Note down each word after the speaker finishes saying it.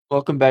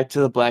Welcome back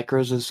to the Black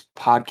Roses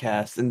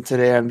podcast, and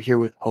today I'm here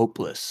with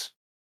Hopeless.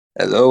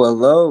 Hello,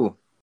 hello.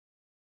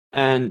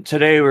 And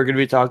today we're going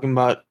to be talking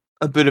about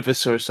a bit of a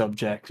sore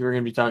subject. We're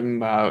going to be talking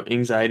about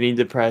anxiety and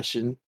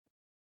depression.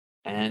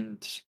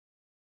 And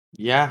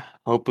yeah,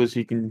 Hopeless,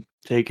 you can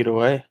take it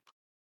away.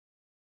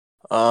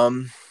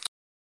 Um,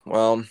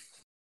 well,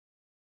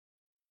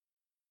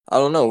 I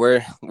don't know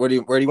where do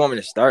you want me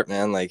to start,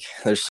 man? Like,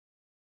 there's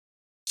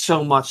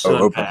So much so to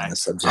open on unpack,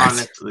 this subject.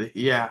 honestly.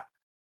 Yeah.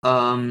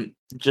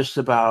 Just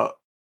about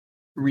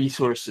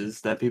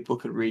resources that people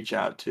could reach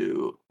out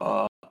to,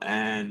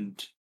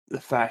 and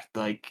the fact,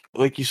 like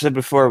you said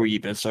before we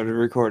even started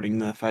recording,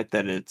 the fact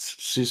that it's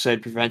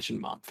Suicide Prevention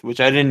Month, which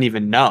I didn't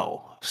even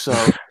know.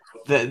 So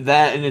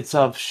that in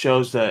itself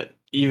shows that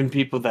even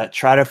people that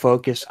try to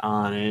focus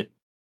on it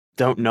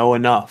don't know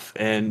enough.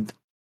 And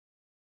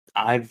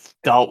I've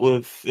dealt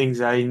with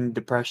anxiety and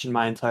depression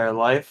my entire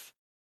life.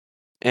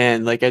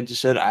 And like I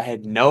just said, I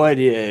had no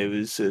idea it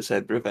was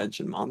Suicide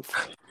Prevention Month.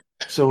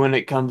 So when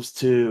it comes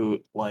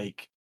to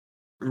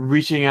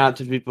reaching out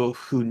to people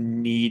who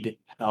need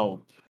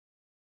help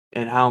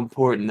and how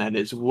important that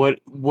is, what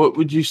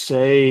would you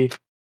say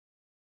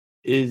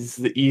is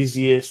the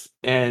easiest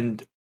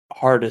and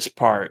hardest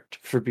part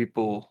for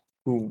people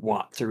who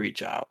want to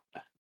reach out?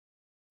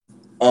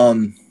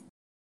 Um,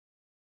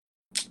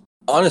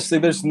 Honestly,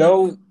 there's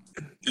no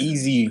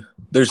easy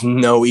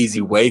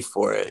way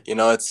for it.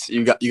 It's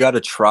you got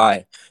to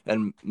try.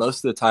 And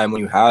most of the time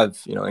when you have,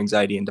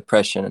 anxiety and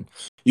depression,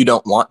 you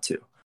don't want to.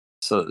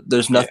 So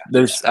Yeah.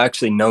 there's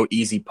actually no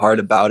easy part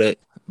about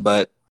it,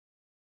 but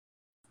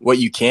what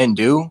you can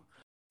do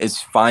is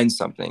find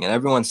something. And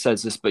everyone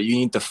says this, but you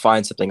need to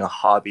find something, a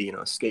hobby,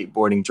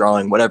 skateboarding,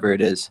 drawing, whatever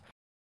it is.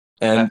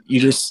 Okay. And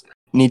you just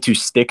need to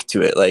stick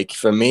to it. Like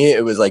for me,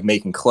 it was like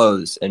making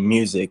clothes and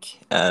music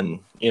and,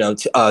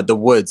 the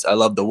woods. I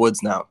love the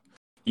woods now.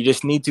 You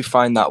just need to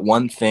find that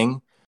one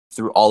thing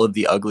through all of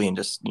the ugly and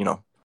just,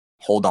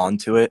 hold on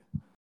to it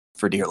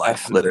for dear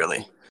life, Definitely.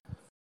 literally.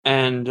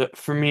 And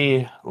for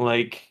me,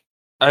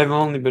 I've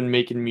only been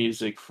making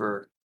music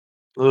for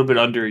a little bit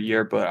under a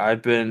year, but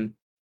I've been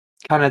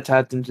kind of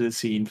tapped into the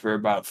scene for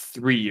about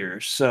 3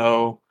 years.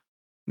 So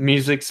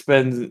music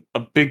spends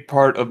a big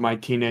part of my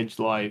teenage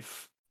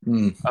life.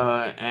 Mm.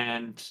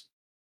 And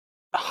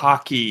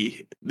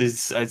hockey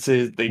is, I'd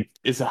say,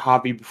 is a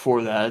hobby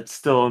before that. It's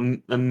still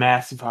a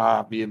massive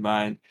hobby of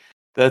mine.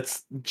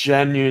 That's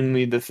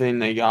genuinely the thing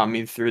that got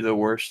me through the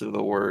worst of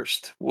the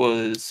worst,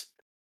 was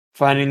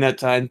finding that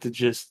time to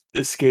just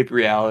escape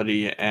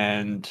reality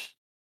and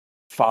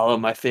follow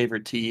my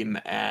favorite team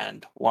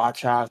and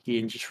watch hockey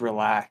and just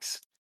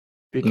relax.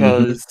 Hmm.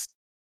 Because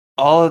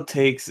all it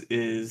takes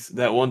is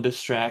that one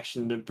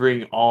distraction to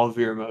bring all of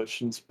your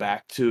emotions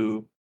back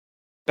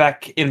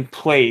in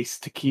place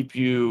to keep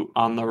you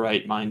on the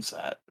right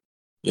mindset.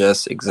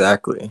 Yes,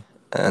 exactly.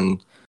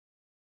 And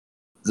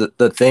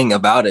the thing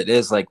about it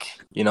is like,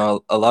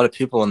 a lot of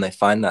people when they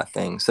find that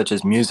thing, such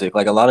as music,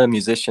 like a lot of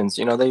musicians,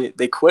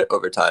 they quit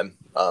over time.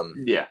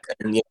 Yeah.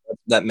 And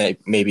that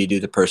may be due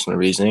to personal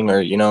reasoning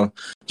or,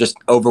 just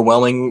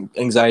overwhelming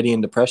anxiety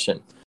and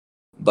depression.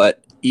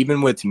 But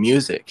even with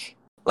music,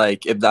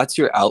 like if that's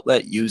your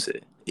outlet, use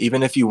it.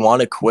 Even if you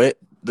want to quit,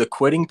 the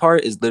quitting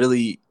part is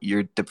literally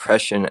your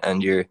depression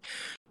and your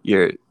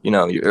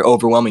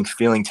overwhelming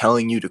feeling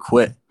telling you to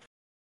quit.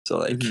 So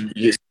like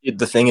Mhm.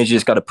 the thing is you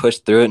just got to push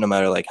through it no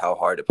matter like how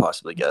hard it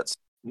possibly gets.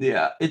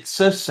 Yeah, it's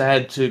so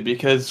sad too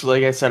because,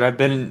 like I said, I've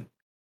been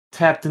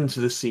tapped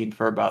into the scene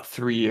for about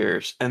 3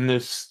 years, and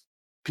there's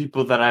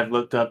people that I've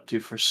looked up to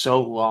for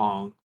so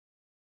long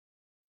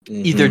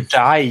either Hmm.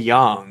 die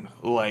young,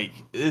 like,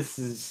 this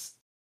is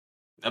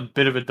a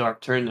bit of a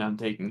dark turn that I'm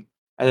taking,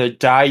 either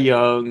die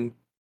young,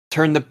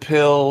 turn the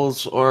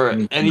pills, or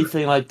Hmm.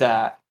 anything like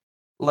that.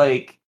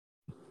 Like,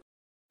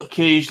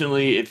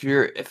 occasionally, if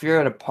you're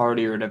at a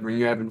party or whatever and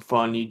you're having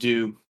fun,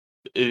 you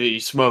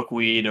smoke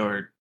weed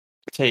or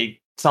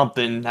take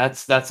something,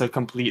 that's a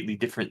completely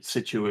different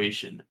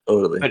situation.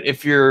 Totally. But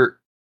if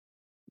you're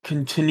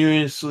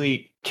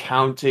continuously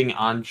counting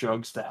on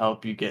drugs to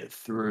help you get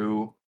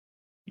through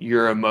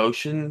your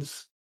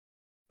emotions,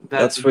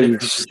 that's a That's where you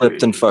different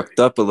slipped and situation. fucked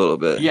up a little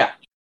bit. Yeah,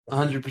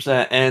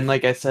 100%. And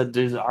like I said,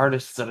 there's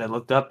artists that I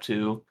looked up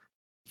to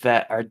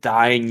that are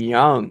dying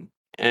young,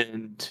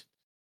 and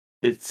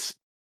it's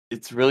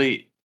it's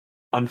really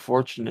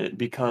unfortunate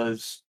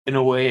because in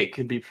a way it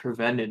could be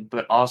prevented,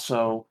 but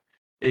also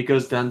it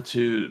goes down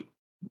to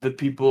the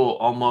people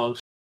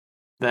almost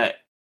that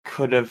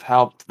could have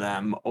helped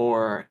them,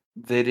 or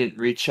they didn't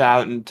reach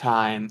out in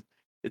time.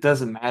 It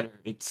doesn't matter.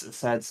 It's a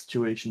sad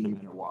situation no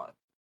matter what.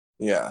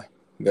 Yeah,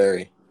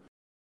 very.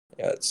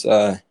 Yeah, it's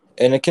and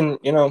it can,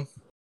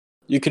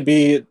 you could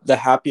be the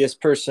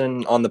happiest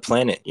person on the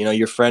planet.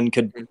 Your friend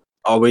could Mhm.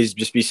 always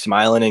just be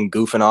smiling and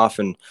goofing off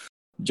and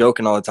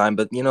joking all the time,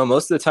 but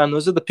most of the time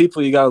those are the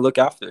people you got to look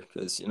after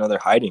because they're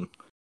hiding.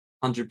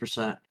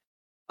 100%.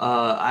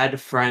 I had a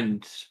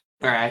friend,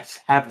 or I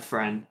have a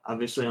friend.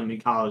 Obviously, I'm in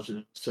college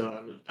now,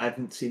 so I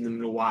haven't seen them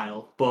in a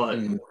while. But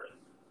Mm.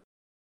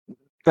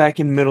 back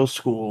in middle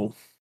school,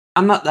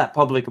 I'm not that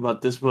public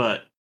about this,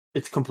 but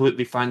it's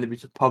completely fine to be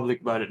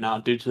public about it now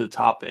due to the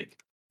topic,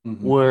 Hmm.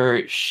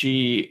 where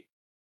she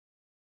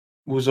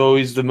was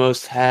always the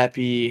most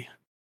happy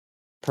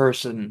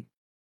person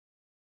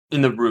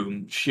in the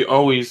room. She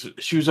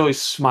was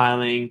always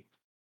smiling,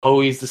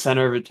 always the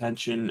center of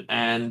attention,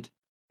 and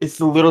it's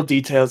the little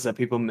details that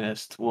people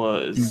missed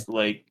was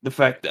like the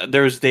fact that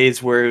there was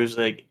days where it was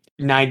like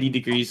 90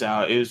 degrees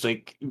out. It was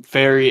like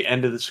very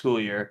end of the school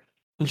year.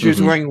 And she was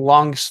Hmm. wearing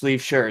long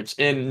sleeve shirts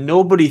and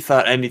nobody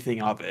thought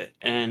anything of it.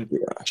 And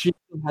Yeah. she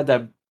had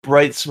that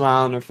bright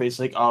smile on her face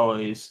like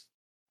always.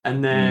 And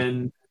Mm.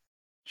 then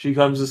she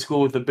comes to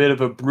school with a bit of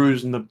a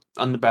bruise in the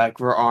on the back of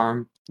her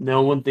arm.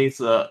 No one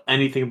thinks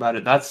anything about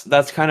it.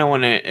 That's kind of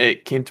when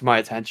it came to my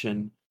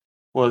attention,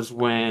 was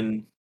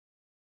when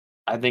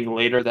I think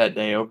later that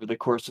day, over the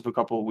course of a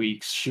couple of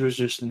weeks, she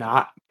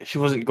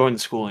wasn't going to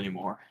school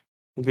anymore.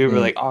 And people were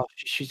Mm. like, "Oh,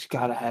 she's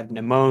got to have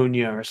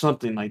pneumonia or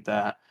something like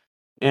that."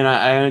 And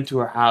I went to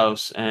her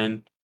house,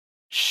 and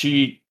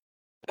she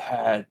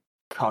had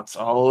cuts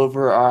all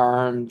over her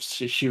arms.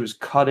 She was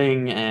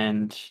cutting,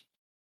 and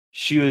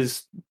she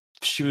was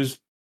she was,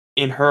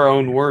 in her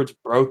own words,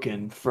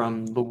 broken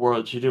from the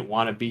world. She didn't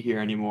wanna be here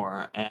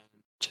anymore, and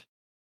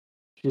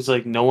she's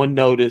like, "No one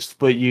noticed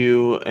but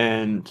you,"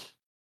 and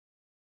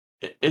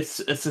it's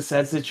a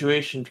sad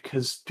situation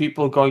because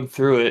people going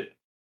through it,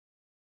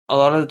 a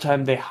lot of the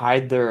time, they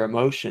hide their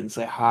emotions,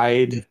 they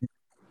hide Mhm.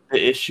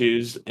 the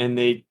issues, and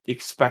they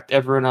expect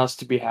everyone else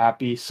to be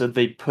happy, so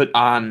they put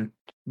on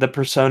the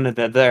persona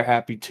that they're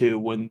happy too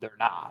when they're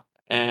not,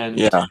 and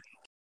Yeah.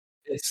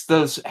 it's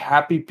those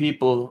happy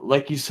people,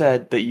 like you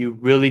said, that you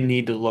really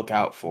need to look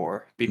out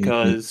for Hmm.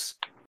 because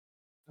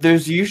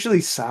there's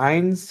usually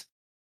signs,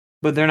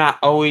 but they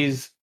don't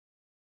always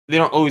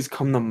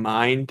come to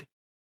mind,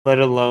 let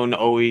alone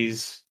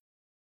always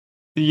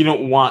you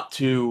don't want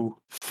to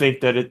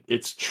think that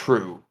it's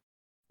true.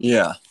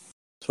 Yeah.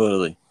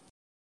 Totally.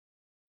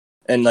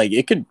 And like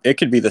it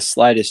could be the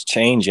slightest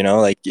change,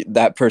 like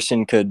that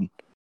person could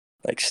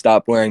like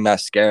stop wearing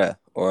mascara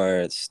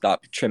or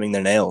stop trimming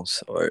their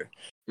nails or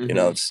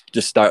Mhm.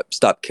 just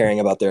stop caring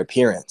about their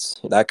appearance.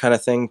 That kind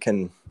of thing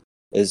can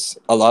is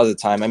a lot of the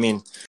time. I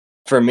mean,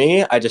 for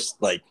me, I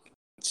just like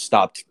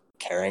stopped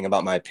caring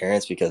about my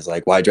appearance because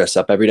like why dress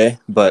up every day?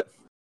 But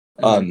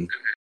Mhm. um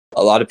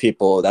a lot of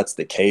people that's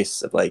the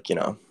case of like,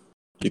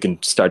 you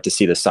can start to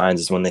see the signs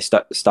is when they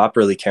stop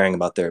really caring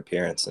about their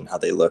appearance and how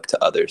they look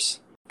to others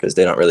because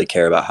they don't really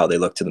care about how they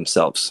look to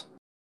themselves.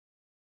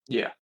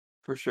 Yeah,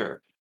 for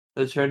sure.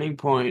 The turning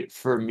point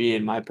for me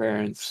and my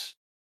parents,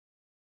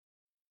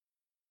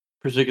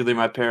 particularly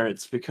my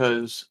parents,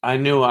 because I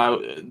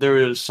knew there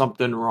was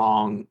something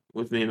wrong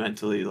with me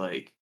mentally,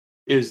 like,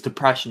 it was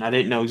depression, I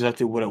didn't know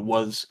exactly what it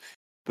was,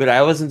 but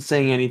I wasn't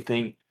saying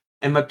anything,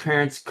 and my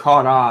parents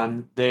caught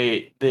on,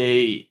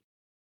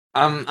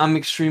 I'm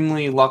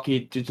extremely lucky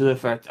due to the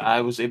fact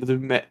I was able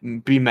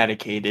to be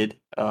medicated,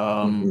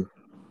 Hmm.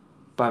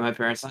 by my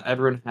parents. Not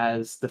everyone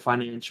has the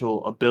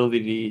financial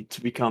ability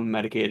to become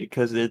medicated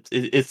because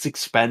it's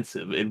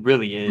expensive, it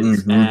really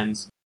is, Hmm.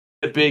 and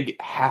a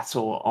big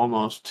hassle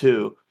almost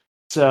too.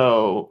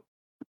 So,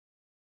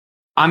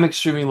 I'm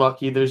extremely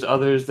lucky. There's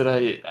others that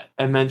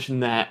I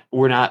mentioned that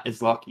were not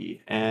as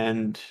lucky,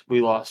 and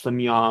we lost them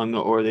young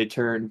or they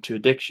turned to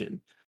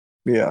addiction.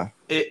 Yeah.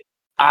 It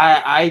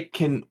I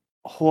can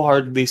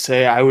wholeheartedly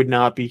say I would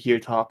not be here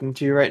talking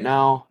to you right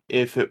now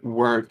if it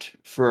weren't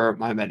for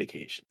my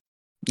medication.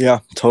 Yeah,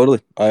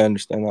 totally. I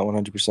understand that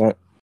 100%.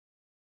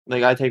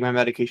 Like, I take my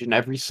medication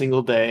every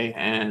single day,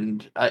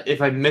 and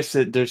if I miss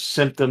it, there's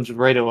symptoms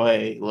right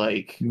away,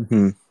 like,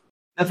 Hmm.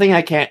 nothing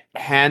I can't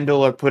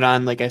handle or put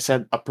on, like I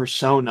said, a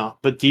persona,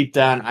 but deep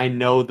down, I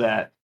know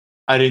that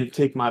I didn't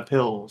take my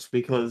pills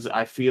because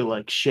I feel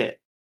like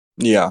shit.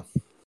 Yeah,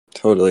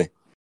 totally.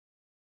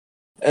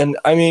 And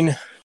I mean,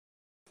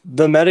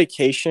 the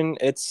medication,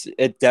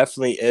 it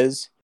definitely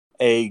is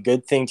a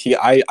good thing to.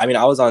 I mean,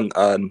 I was on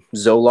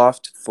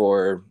Zoloft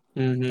for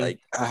Mhm. like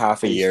a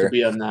half I a used to year,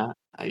 be on that.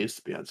 I used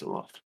to be on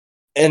Zoloft.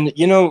 and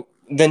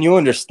then you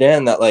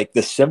understand that like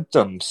the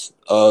symptoms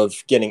of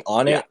getting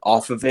on Yeah, it,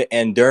 off of it,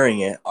 and during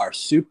it are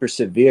super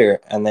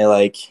severe, and they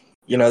like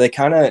they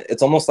kind of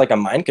it's almost like a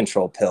mind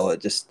control pill.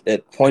 It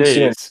it points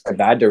you in is. a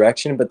bad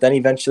direction, but then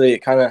eventually it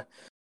kind of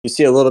you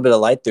see a little bit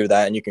of light through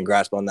that, and you can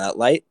grasp on that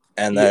light,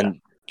 and Yeah.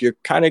 then you're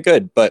kind of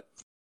good. But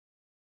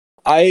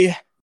I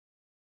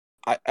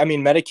I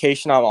mean,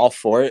 medication, I'm all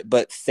for it,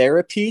 but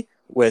therapy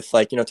with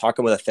like,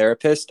 talking with a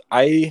therapist,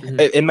 Mhm.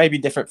 it might be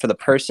different for the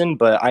person,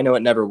 but I know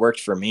it never worked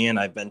for me and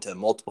I've been to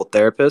multiple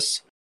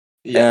therapists.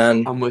 Yeah,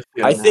 And I'm with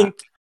you I on that.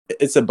 think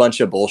it's a bunch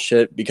of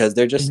bullshit because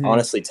they're just Mhm.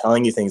 honestly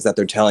telling you things that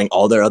they're telling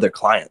all their other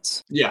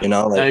clients, Yeah, I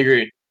like,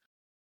 agree.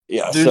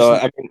 yeah. There's So,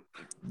 I mean,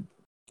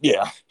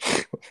 yeah.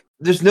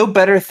 There's no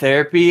better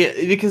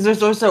therapy because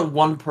there's always that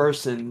one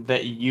person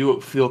that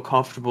you feel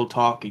comfortable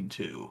talking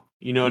to.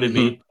 You know what I Hmm.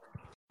 mean?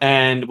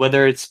 And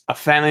whether it's a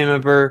family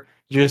member,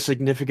 your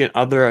significant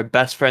other, a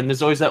best friend,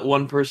 there's always that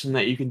one person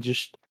that you can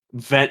just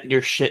vent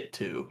your shit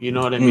to. You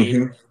know what I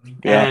mean? Hmm.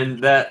 Yeah.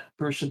 And that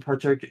person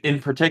in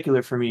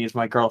particular for me is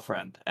my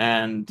girlfriend,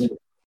 and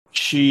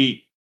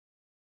she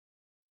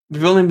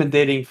we've only been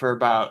dating for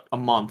about a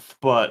month,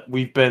 but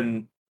we've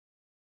been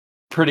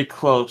pretty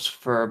close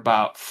for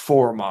about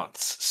 4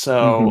 months. Hmm.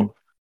 So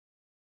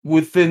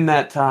within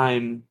that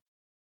time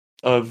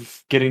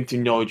of getting to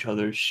know each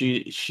other,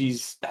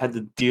 she's had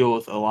to deal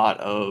with a lot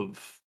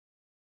of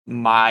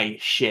my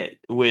shit,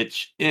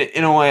 which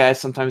in a way I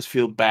sometimes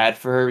feel bad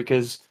for her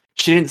because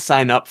she didn't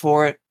sign up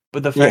for it,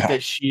 but the fact Yeah.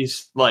 that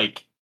she's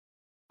like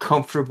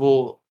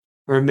comfortable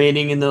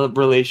remaining in the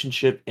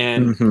relationship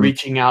and Hmm.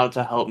 reaching out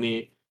to help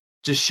me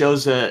just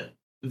shows that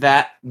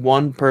that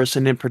one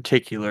person in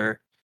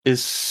particular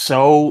is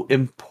so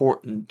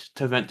important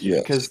to vent to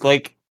Yes. because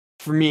like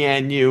for me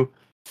and you,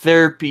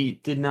 therapy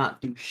did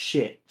not do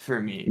shit for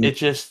me. Mm. It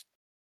just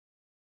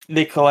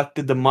they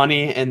collected the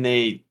money and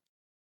they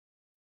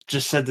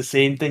just said the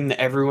same thing to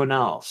everyone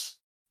else.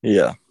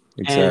 Yeah.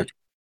 And Exactly.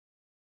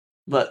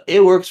 but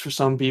it works for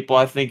some people.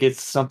 I think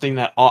it's something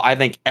that I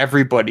think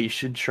everybody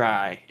should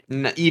try.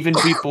 Even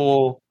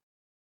people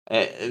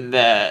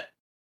that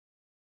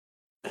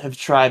have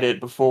tried it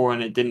before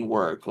and it didn't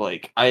work.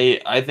 Like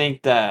I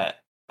think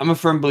that I'm a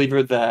firm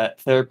believer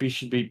that therapy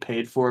should be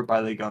paid for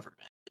by the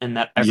government and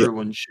that Yeah.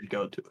 everyone should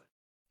go to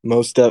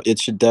it. It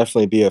should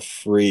definitely be a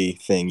free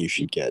thing you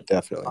should get.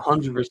 Definitely.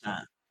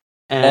 100%.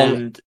 And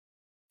And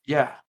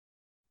yeah.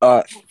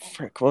 uh,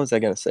 frick, what was I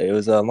gonna say? It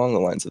was along the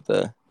lines of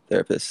the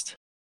therapist.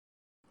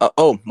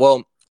 Oh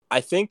well,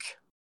 I think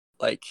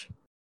like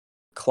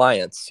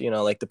clients,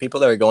 like the people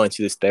that are going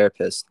to this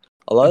therapist,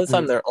 a lot of the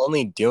time Mhm. they're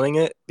only doing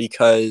it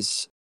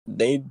because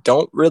they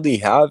don't really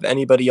have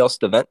anybody else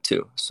to vent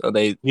to. So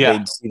Yeah,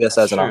 they see this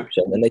that's as an true.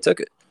 option and they took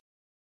it.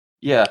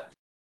 Yeah.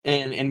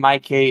 And in my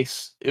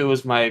case, it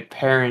was my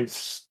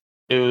parents.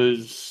 It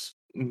was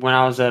when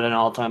I was at an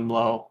all-time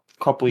low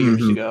a couple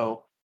years Hmm.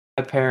 ago.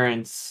 My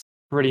parents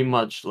pretty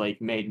much like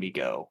made me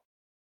go.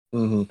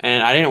 Hmm.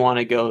 And I didn't want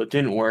to go. It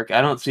didn't work.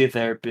 I don't see a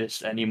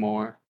therapist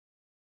anymore.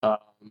 Um,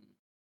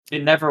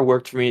 it never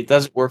worked for me. It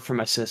doesn't work for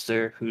my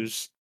sister,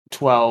 who's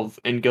 12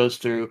 and goes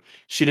through.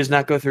 She does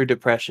not go through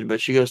depression,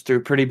 but she goes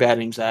through pretty bad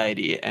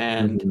anxiety,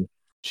 and Hmm.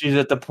 she's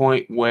at the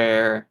point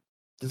where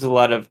there's a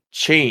lot of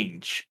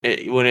change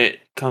when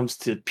it comes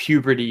to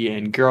puberty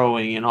and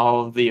growing and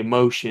all of the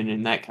emotion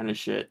and that kind of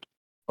shit.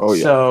 Oh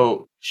yeah.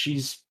 So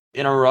she's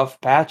in a rough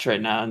patch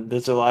right now, and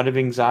there's a lot of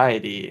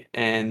anxiety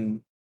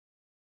and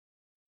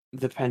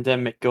the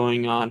pandemic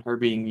going on, her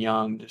being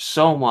young, there's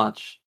so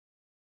much.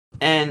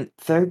 And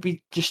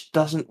therapy just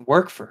doesn't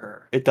work for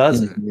her. It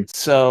doesn't. Hmm.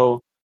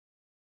 So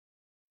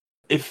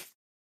if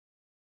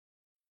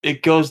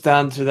it goes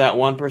down to that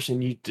one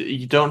person you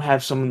don't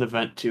have someone to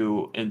vent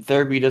to, and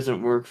therapy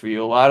doesn't work for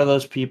you, a lot of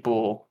those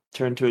people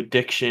turn to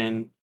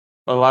addiction.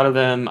 A lot of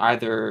them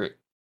either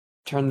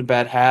turn to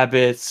bad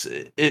habits.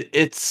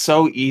 It's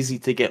so easy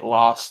to get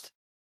lost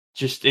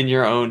just in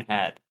your own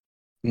head.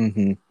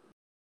 Hmm.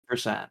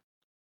 Percent.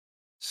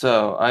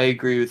 So I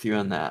agree with you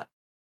on that.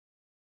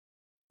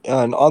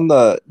 And on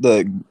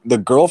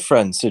the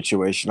girlfriend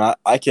situation,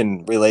 I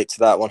can relate to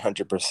that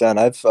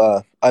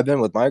 100%. I've been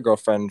with my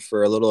girlfriend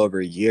for a little over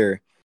a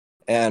year,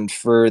 and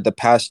for the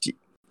past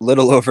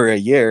little over a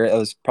year, it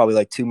was probably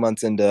like 2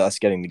 months into us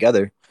getting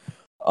together.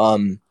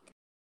 Um,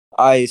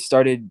 I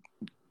started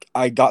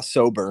I got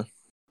sober.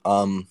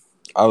 Um,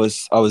 I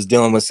was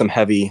dealing with some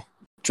heavy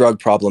drug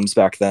problems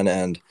back then,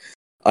 and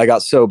I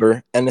got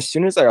sober. And as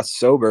soon as I got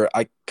sober,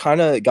 I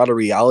kind of got a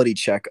reality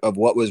check of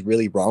what was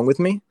really wrong with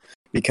me.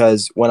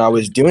 Because when I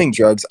was Mhm, doing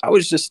drugs, I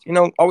was just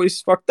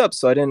always fucked up.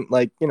 So I didn't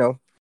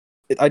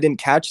I didn't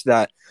catch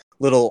that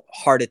little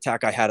heart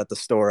attack I had at the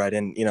store. I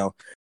didn't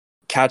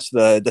catch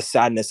the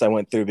sadness I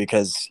went through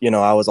because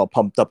I was all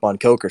pumped up on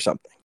coke or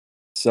something.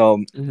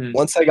 So mhm.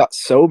 once I got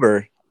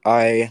sober,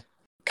 I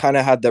kind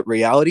of had that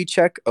reality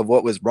check of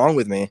what was wrong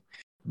with me,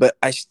 but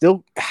I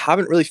still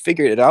haven't really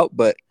figured it out.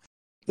 But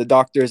the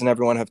doctors and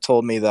everyone have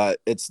told me that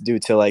it's due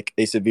to like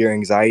a severe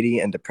anxiety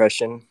and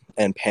depression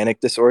and panic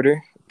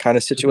disorder kind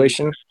of Mhm,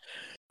 situation.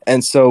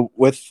 And so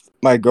with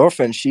my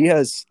girlfriend,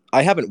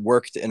 I haven't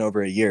worked in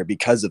over a year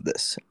because of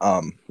this.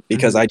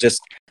 Because mhm.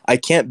 I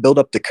can't build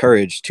up the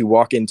courage to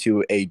walk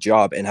into a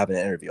job and have an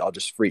interview. I'll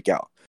just freak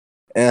out.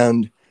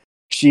 And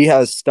she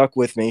has stuck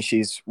with me.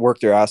 She's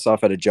worked her ass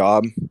off at a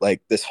job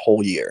like this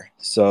whole year.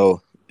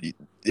 So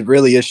it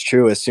really is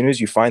true. As soon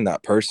as you find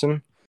that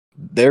person,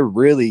 they're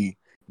really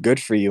good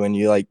for you, and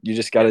you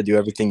just got Yeah, to do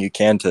everything you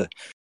can to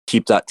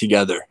keep that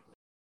together.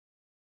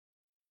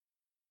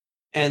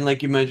 and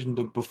like you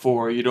mentioned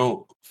before, you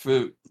don't for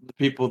the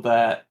people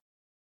that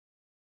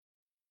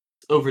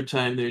over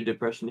time their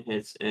depression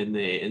hits and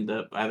they end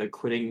up either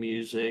quitting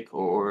music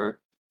or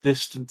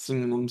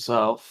distancing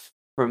themselves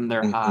from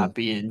their Hmm.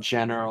 hobby in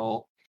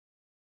general.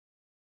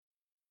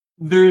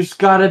 There's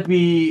gotta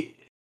be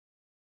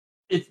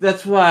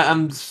that's why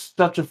I'm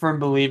such a firm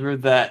believer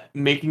that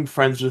making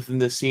friends within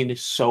the scene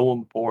is so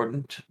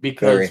important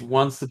because Very.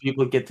 once the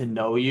people get to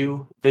know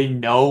you, they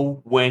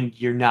know when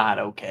you're not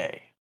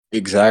okay.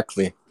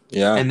 Exactly.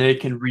 Yeah. and they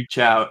can reach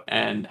out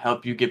and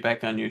help you get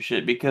back on your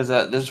shit. Because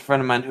there's a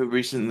friend of mine who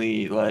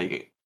recently,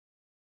 like,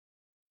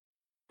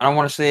 I don't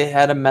want to say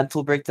had a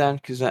mental breakdown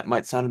because that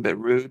might sound a bit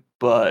rude,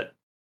 but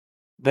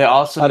they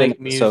also Had an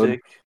make episode.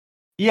 music.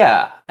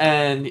 Yeah,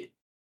 and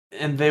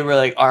they were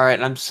like, "All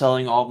right, I'm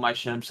selling all of my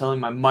shit. I'm selling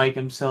my mic.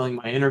 I'm selling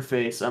my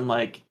interface." I'm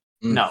like,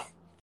 Mm, "No,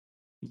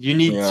 you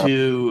need yeah.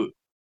 to."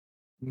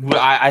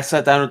 I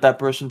sat down with that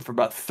person for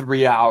about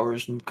 3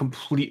 hours and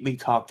completely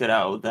talked it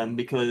out with them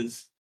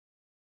because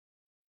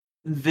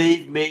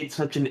they've made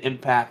such an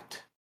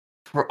impact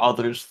for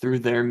others through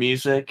their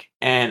music,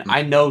 and Mm,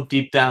 I know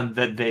deep down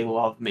that they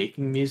love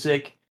making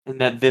music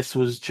and that this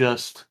was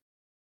just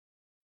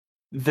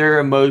their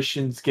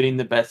emotions getting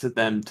the best of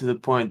them to the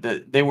point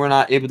that they were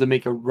not able to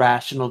make a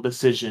rational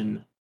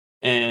decision.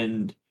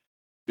 And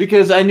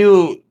because I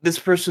knew this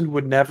person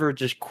would never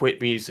just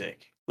quit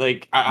music,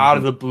 like out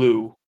of mhm, the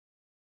blue,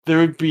 there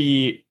would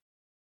be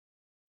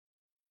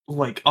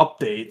like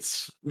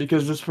updates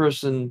because this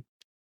person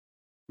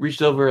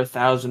reached over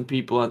 1,000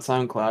 people on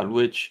SoundCloud,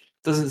 which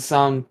doesn't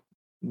sound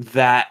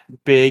that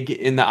big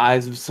in the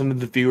eyes of some of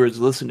the viewers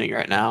listening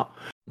right now.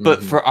 But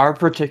mhm. for our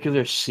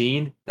particular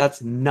scene,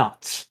 that's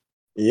nuts.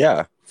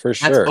 Yeah, for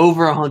That's sure.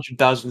 over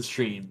 100,000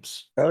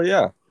 streams. Hell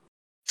yeah.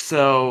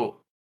 So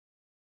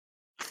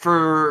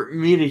for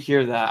me to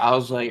hear that, I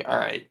was like, all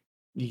right,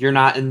 you're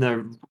not in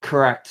the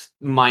correct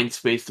mind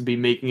space to be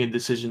making a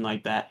decision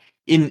like that.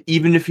 In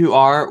even if you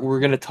are, we're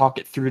gonna talk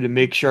it through to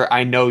make sure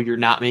I know you're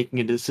not making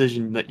a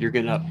decision that you're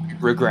gonna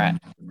regret.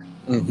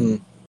 Hmm.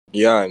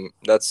 Yeah, and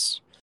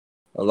that's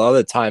a lot of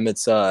the time.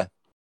 It's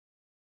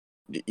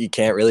you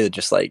can't really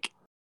just like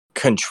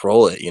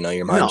control it. You know,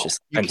 your mind's No,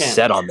 just you I'm can't.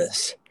 set on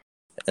this,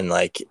 and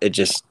like it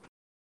just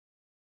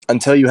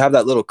until you have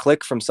that little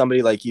click from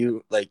somebody like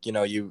you, like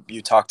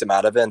you talked them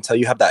out of it. Until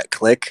you have that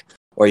click,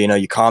 or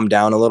you calm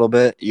down a little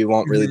bit, you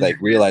won't really Mhm.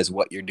 like realize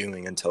what you're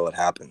doing until it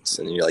happens,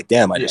 and you're like,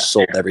 damn, I Yeah, just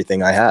sold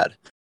everything I had.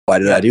 Why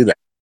did I yeah. do that?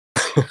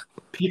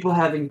 People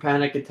having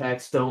panic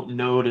attacks don't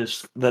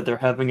notice that they're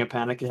having a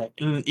panic attack.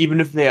 And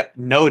even if they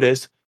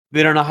notice,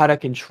 they don't know how to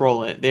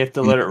control it. They have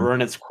to let it Mhm.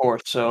 run its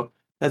course. So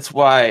that's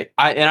why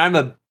I'm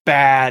a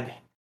bad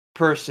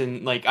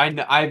person. Like I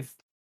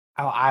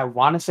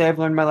want to say I've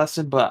learned my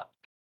lesson, but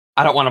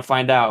I don't want to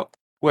find out.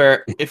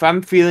 Where if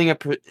I'm feeling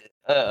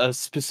a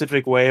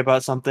specific way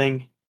about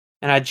something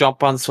and I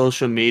jump on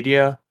social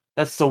media,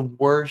 that's the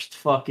worst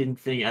fucking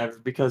thing ever.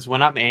 Because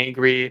when I'm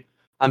angry,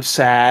 I'm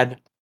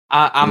sad.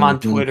 I'm on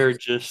Mhm. Twitter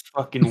just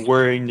fucking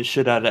worrying the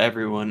shit out of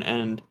everyone,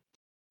 and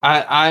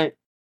I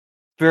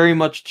very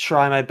much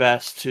try my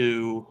best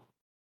to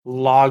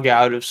log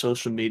out of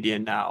social media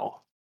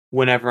now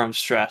whenever I'm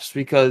stressed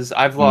because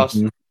I've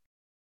lost Mhm.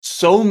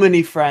 so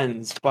many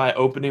friends by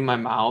opening my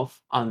mouth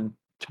on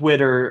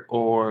Twitter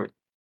or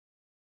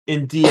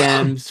in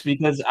DMs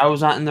because I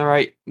was not in the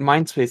right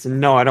mind space. And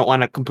no, I don't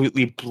want to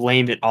completely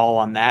blame it all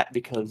on that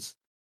because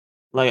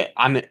like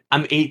I'm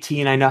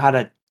 18, I know how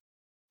to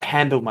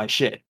handle my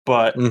shit,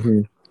 but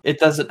Mhm. it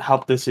doesn't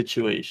help the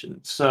situation.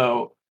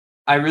 So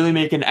I really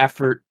make an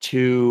effort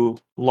to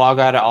log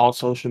out of all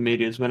social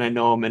medias when I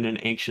know I'm in an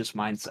anxious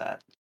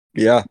mindset.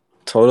 Yeah,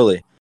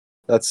 totally.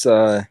 That's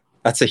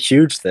that's a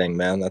huge thing,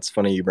 man. That's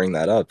funny you bring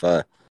that up.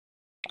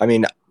 I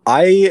mean,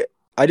 I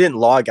didn't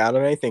log out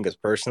of anything because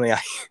personally,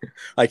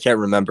 I can't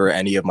remember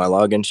any of my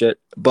login shit.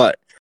 But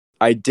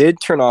I did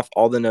turn off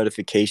all the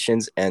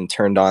notifications and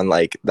turned on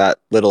like that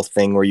little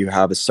thing where you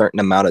have a certain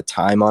amount of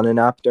time on an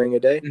app during a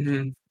day.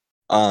 Mhm.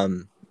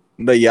 Um,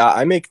 but yeah,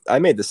 I made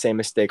the same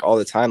mistake all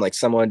the time. Like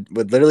someone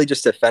would literally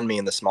just offend me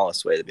in the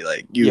smallest way to be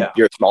like, Yeah.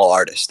 you're a small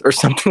artist or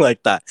something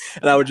like that.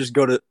 And I would Yeah. just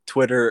go to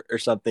Twitter or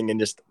something and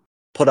just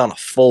put on a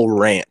full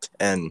rant,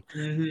 and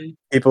Mhm.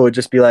 people would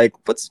just be like,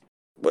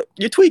 what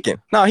you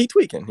tweaking? No, he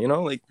tweaking,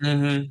 like.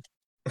 Mhm.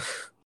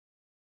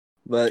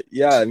 But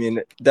yeah, I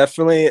mean,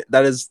 definitely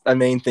that is a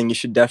main thing. You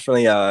should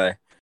definitely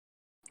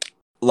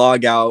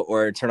log out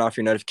or turn off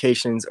your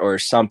notifications or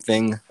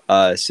something,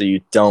 so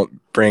you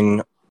don't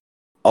bring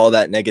all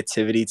that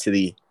negativity to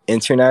the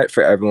internet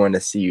for everyone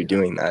to see you Yeah.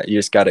 doing that. You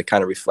just got to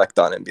kind of reflect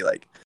on it and be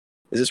like,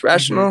 is this Mhm.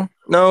 rational?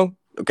 No?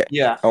 Okay.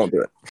 Yeah. I won't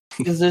do it.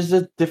 Because there's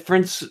a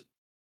difference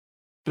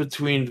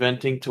between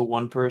venting to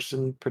one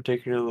person,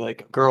 particularly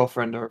like a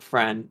girlfriend or a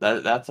friend,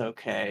 that's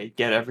okay.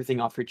 Get everything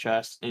off your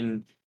chest,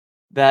 and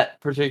that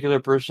particular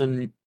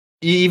person,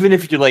 even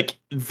if you're like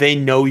they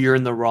know you're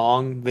in the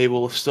wrong, they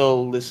will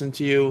still listen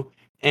to you.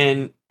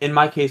 And in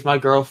my case, my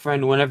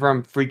girlfriend, whenever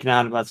I'm freaking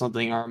out about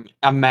something or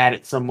I'm mad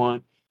at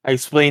someone, I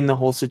explain the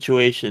whole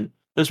situation.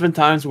 There's been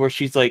times where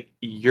she's like,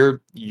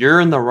 "You're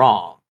in the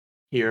wrong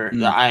here.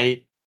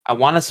 Mm, I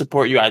want to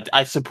support you.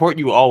 I support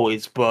you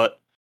always, but."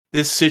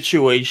 This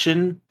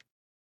situation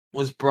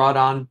was brought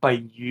on by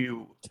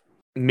you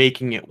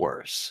making it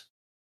worse.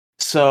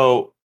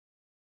 So,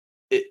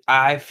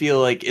 I feel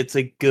like it's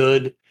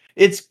good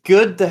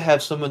to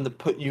have someone to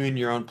put you in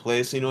your own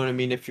place, you know what I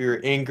mean? If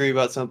you're angry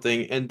about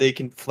something and they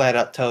can flat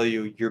out tell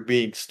you you're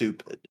being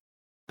stupid.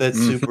 That's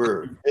mhm.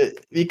 super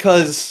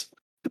because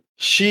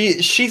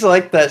she's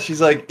like that.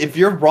 She's like, if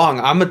you're wrong,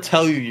 I'm gonna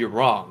tell you you're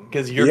wrong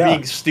because you're Yeah.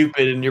 being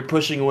stupid and you're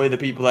pushing away the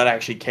people that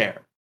actually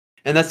care.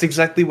 And that's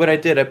exactly what I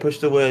did. I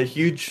pushed away a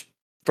huge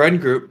friend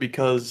group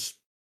because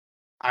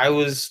I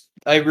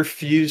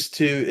refused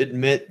to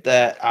admit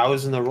that I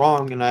was in the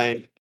wrong, and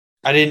I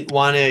didn't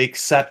want to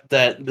accept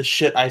that the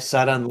shit I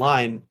said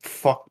online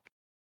fucked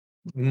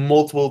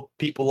multiple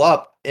people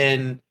up,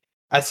 and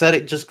I said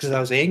it just because I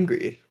was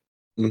angry.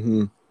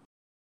 Mm-hmm.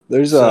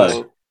 There's a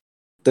So,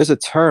 there's a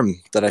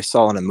term that I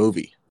saw in a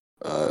movie.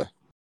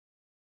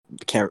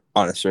 Can't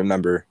honestly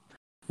remember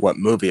what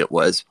movie it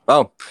was.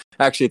 Oh,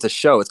 actually, it's a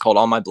show. It's called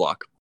On My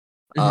Block.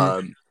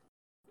 mhm,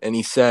 And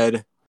he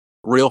said,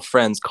 "Real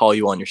friends call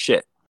you on your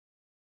shit."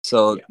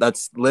 So yeah.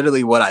 that's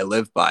literally what I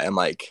live by. I'm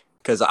like,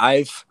 because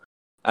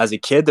as a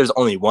kid, there's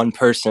only one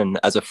person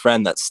as a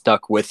friend that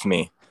stuck with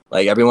me.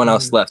 Like everyone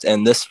else Mhm. left,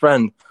 and this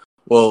friend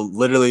will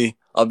literally,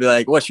 I'll be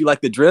like, "What? You like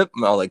the drip?"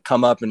 And I'll like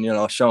come up and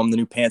show him the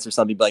new pants or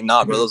something. He'd be like,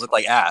 "Nah, bro, Mhm. those look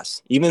like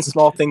ass." Even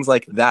small things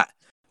like that.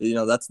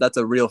 That's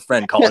a real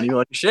friend calling you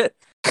on your shit.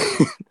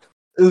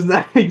 I was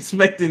not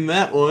expecting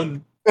that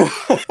one.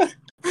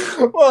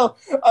 Well,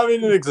 I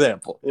mean, an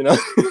example.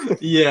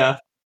 Yeah,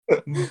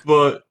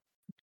 but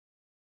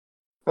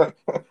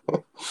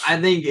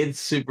I think it's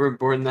super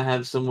important to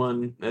have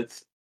someone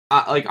that's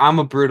like I'm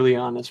a brutally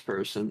honest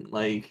person.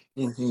 Like,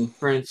 Hmm.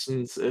 for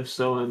instance, if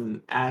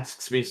someone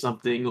asks me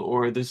something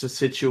or there's a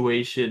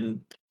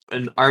situation,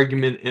 an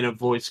argument in a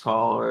voice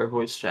call or a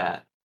voice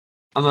chat,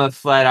 I'm gonna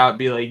flat out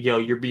be like, "Yo,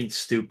 you're being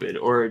stupid,"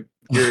 or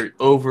 "You're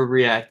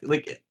overreacting."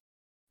 Like,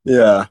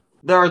 Yeah.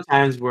 there are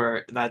times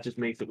where that just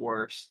makes it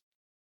worse.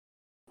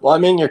 Well, I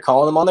mean, you're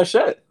calling them on their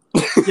shit.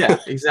 Yeah,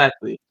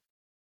 exactly.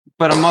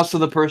 But I'm also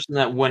the person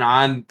that when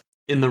I'm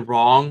in the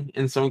wrong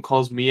and someone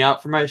calls me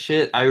out for my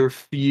shit, I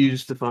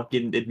refuse to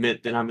fucking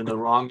admit that I'm in the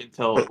wrong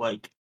until,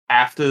 like,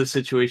 after the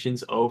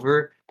situation's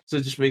over, so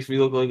it just makes me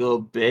look like a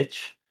little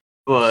bitch,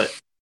 but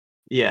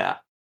yeah.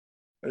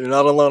 You're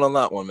not alone on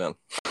that one, man.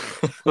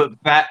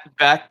 But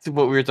back to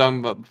what we were talking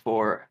about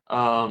before,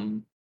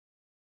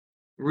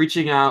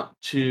 reaching out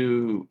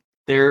to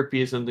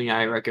therapy is something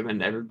I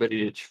recommend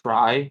everybody to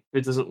try. If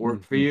it doesn't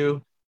work for Hmm.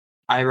 you,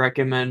 I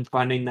recommend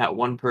finding that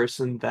one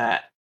person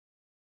that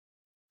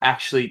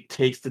actually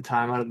takes the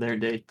time out of their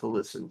day to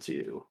listen to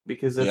you,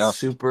 because that's Yeah.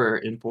 super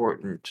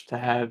important to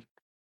have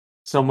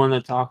someone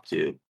to talk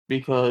to.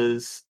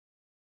 Because,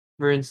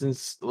 for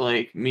instance,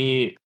 like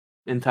me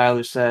and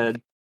Tyler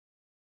said,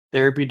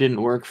 therapy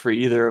didn't work for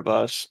either of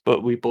us,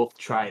 but we both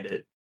tried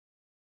it.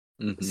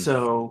 Hmm.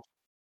 So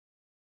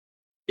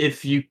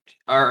if you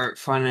are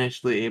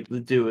financially able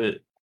to do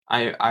it,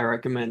 I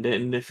recommend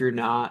it. And if you're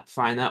not,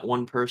 find that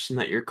one person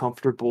that you're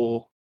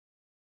comfortable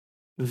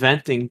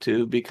venting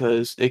to,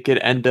 because it could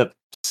end up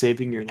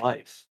saving your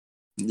life.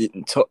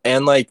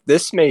 And like,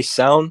 this may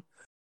sound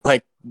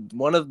like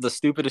one of the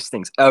stupidest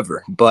things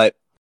ever, but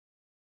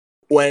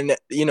when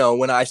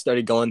I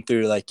started going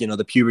through, like,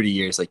 the puberty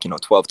years, like,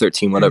 12,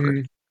 13, whatever,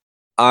 Mhm.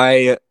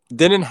 I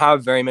didn't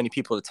have very many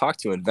people to talk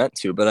to and vent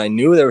to, but I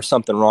knew there was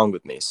something wrong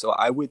with me. So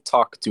I would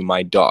talk to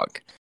my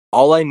dog.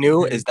 All I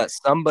knew Mhm. is that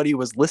somebody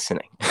was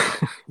listening.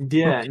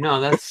 Yeah,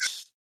 no,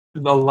 that's a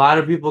lot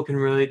of people can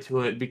relate to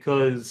it,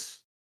 because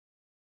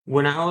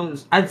when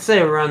I'd say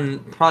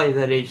around probably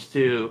that age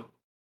too,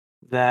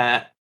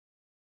 that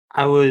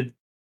I would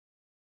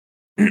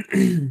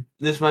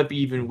this might be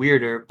even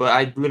weirder, but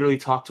I'd literally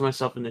talk to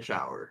myself in the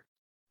shower.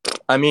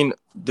 I mean,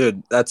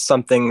 dude, that's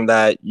something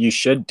that you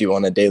should do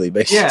on a daily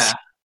basis. Yeah,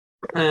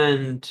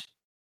 and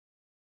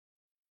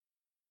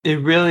it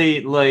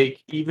really,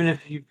 like, even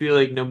if you feel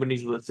like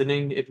nobody's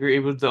listening, if you're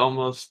able to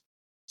almost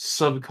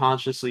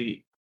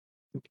subconsciously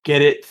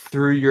get it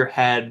through your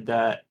head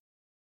that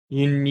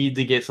you need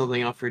to get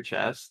something off your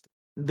chest,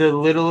 the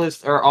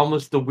littlest or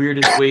almost the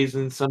weirdest ways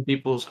in some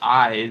people's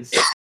eyes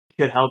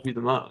could help you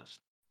the most.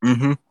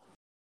 Hmm.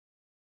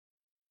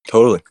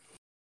 Totally.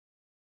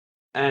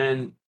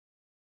 And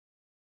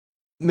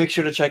make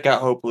sure to check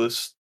out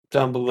Hopeless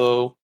down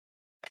below.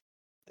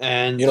 You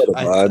And know the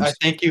I vibes.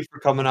 thank you for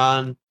coming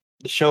on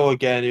the show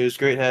again. It was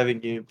great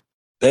having you.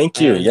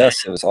 Thank you. And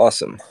Yes, it was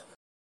awesome.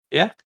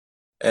 yeah,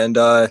 And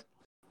a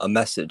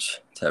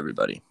message to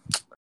everybody.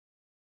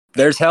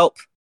 There's help.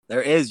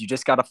 There is. You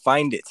just got to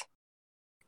find it.